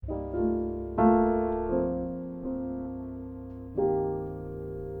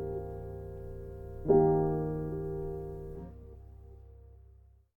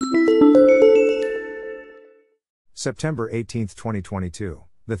September 18, 2022.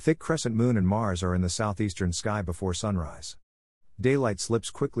 The thick crescent moon and Mars are in the southeastern sky before sunrise. Daylight slips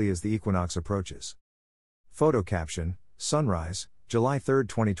quickly as the equinox approaches. Photo caption: Sunrise, July 3,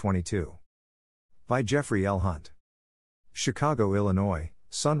 2022. By Jeffrey L. Hunt. Chicago, Illinois,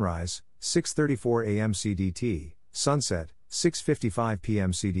 sunrise, 6:34 a.m. CDT, sunset, 6:55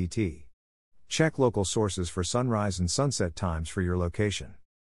 p.m. CDT. Check local sources for sunrise and sunset times for your location.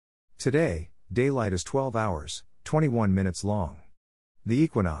 Today, daylight is 12 hours, 21 minutes long. The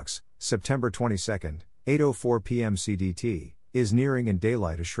equinox, September 22, 8:04 p.m. CDT, is nearing and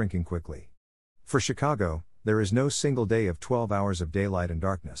daylight is shrinking quickly. For Chicago, there is no single day of 12 hours of daylight and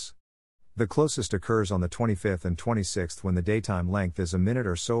darkness. The closest occurs on the 25th and 26th when the daytime length is a minute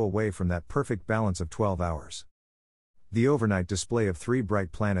or so away from that perfect balance of 12 hours. The overnight display of 3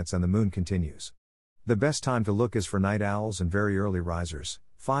 bright planets and the moon continues. The best time to look is for night owls and very early risers,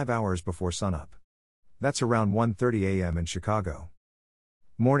 5 hours before sunup. That's around 1:30 a.m. in Chicago.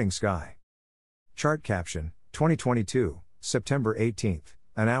 Morning sky. Chart caption: 2022, September 18,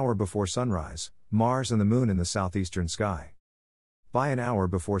 an hour before sunrise, Mars and the moon in the southeastern sky. By an hour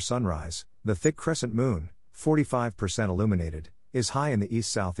before sunrise, the thick crescent moon, 45% illuminated, is high in the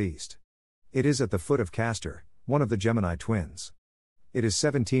east-southeast. It is at the foot of Castor, one of the Gemini twins. It is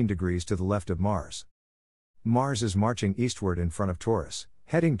 17 degrees to the left of Mars. Mars is marching eastward in front of Taurus,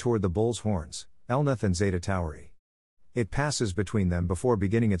 heading toward the Bull's Horns, Elnath and Zeta Tauri. It passes between them before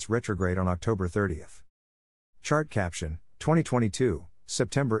beginning its retrograde on October 30. Chart caption: 2022,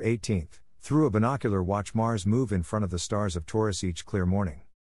 September 18. Through a binocular, watch Mars move in front of the stars of Taurus each clear morning.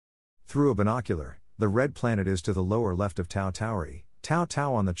 Through a binocular, the red planet is to the lower left of Tau Tauri, Tau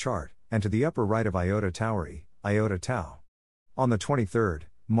Tau on the chart, and to the upper right of Iota Tauri, Iota Tau. On the 23rd,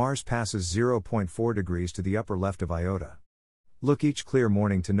 Mars passes 0.4 degrees to the upper left of Iota. Look each clear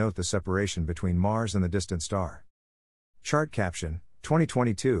morning to note the separation between Mars and the distant star. Chart caption: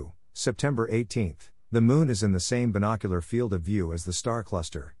 2022, September 18. The moon is in the same binocular field of view as the star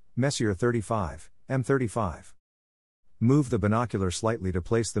cluster, Messier 35, M35. Move the binocular slightly to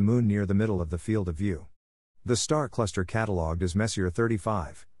place the moon near the middle of the field of view. The star cluster catalogued as Messier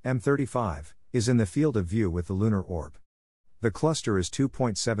 35, M35, is in the field of view with the lunar orb. The cluster is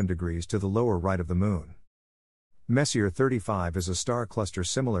 2.7 degrees to the lower right of the moon. Messier 35 is a star cluster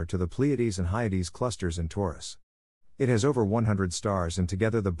similar to the Pleiades and Hyades clusters in Taurus. It has over 100 stars, and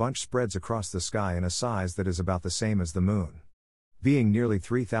together the bunch spreads across the sky in a size that is about the same as the moon. Being nearly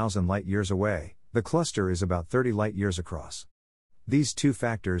 3,000 light-years away, the cluster is about 30 light-years across. These two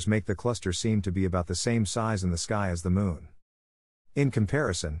factors make the cluster seem to be about the same size in the sky as the moon. In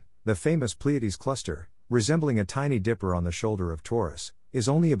comparison, the famous Pleiades cluster, resembling a tiny dipper on the shoulder of Taurus, is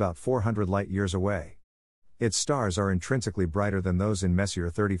only about 400 light-years away. Its stars are intrinsically brighter than those in Messier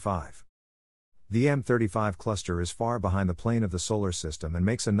 35. The M35 cluster is far behind the plane of the solar system and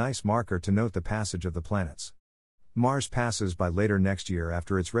makes a nice marker to note the passage of the planets. Mars passes by later next year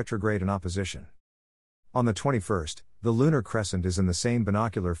after its retrograde in opposition. On the 21st, the lunar crescent is in the same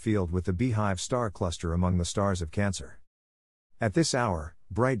binocular field with the Beehive star cluster among the stars of Cancer. At this hour,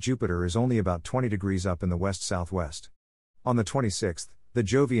 bright Jupiter is only about 20 degrees up in the west-southwest. On the 26th, the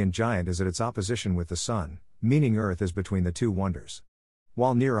Jovian giant is at its opposition with the Sun, meaning Earth is between the two wonders.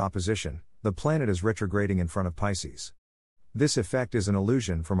 While near opposition, the planet is retrograding in front of Pisces. This effect is an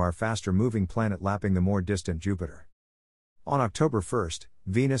illusion from our faster-moving planet lapping the more distant Jupiter. On October 1st,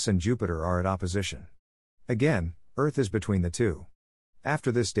 Venus and Jupiter are at opposition. Again, Earth is between the two.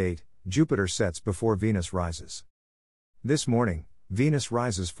 After this date, Jupiter sets before Venus rises. This morning, Venus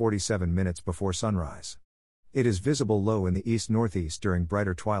rises 47 minutes before sunrise. It is visible low in the east-northeast during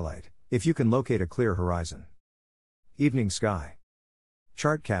brighter twilight, if you can locate a clear horizon. Evening sky.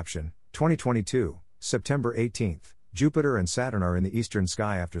 Chart caption: 2022, September 18. Jupiter and Saturn are in the eastern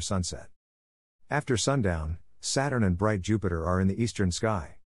sky after sunset. After sundown, Saturn and bright Jupiter are in the eastern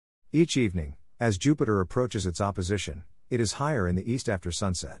sky. Each evening, as Jupiter approaches its opposition, it is higher in the east after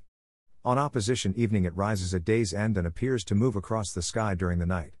sunset. On opposition evening it rises at day's end and appears to move across the sky during the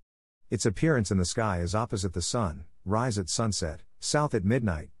night. Its appearance in the sky is opposite the Sun: rise at sunset, south at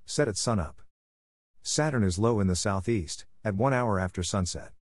midnight, set at sunup. Saturn is low in the southeast, at 1 hour after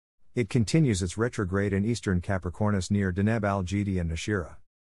sunset. It continues its retrograde in eastern Capricornus near Deneb al-Jedi and Nashira.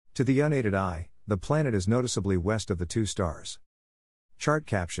 To the unaided eye, the planet is noticeably west of the two stars. Chart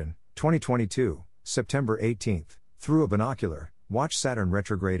caption: 2022, September 18. Through a binocular, watch Saturn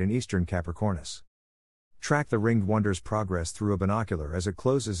retrograde in eastern Capricornus. Track the ringed wonder's progress through a binocular as it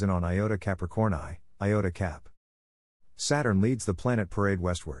closes in on Iota Capricorni, Iota Cap. Saturn leads the planet parade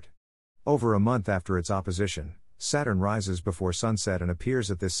westward. Over a month after its opposition, Saturn rises before sunset and appears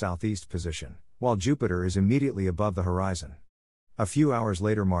at this southeast position, while Jupiter is immediately above the horizon. A few hours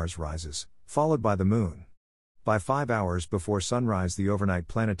later Mars rises, followed by the Moon. By 5 hours before sunrise the overnight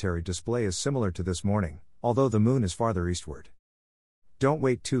planetary display is similar to this morning, although the Moon is farther eastward. Don't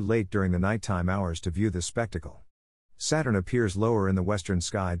wait too late during the nighttime hours to view this spectacle. Saturn appears lower in the western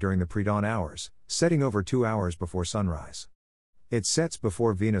sky during the pre-dawn hours, setting over 2 hours before sunrise. It sets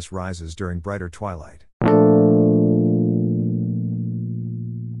before Venus rises during brighter twilight.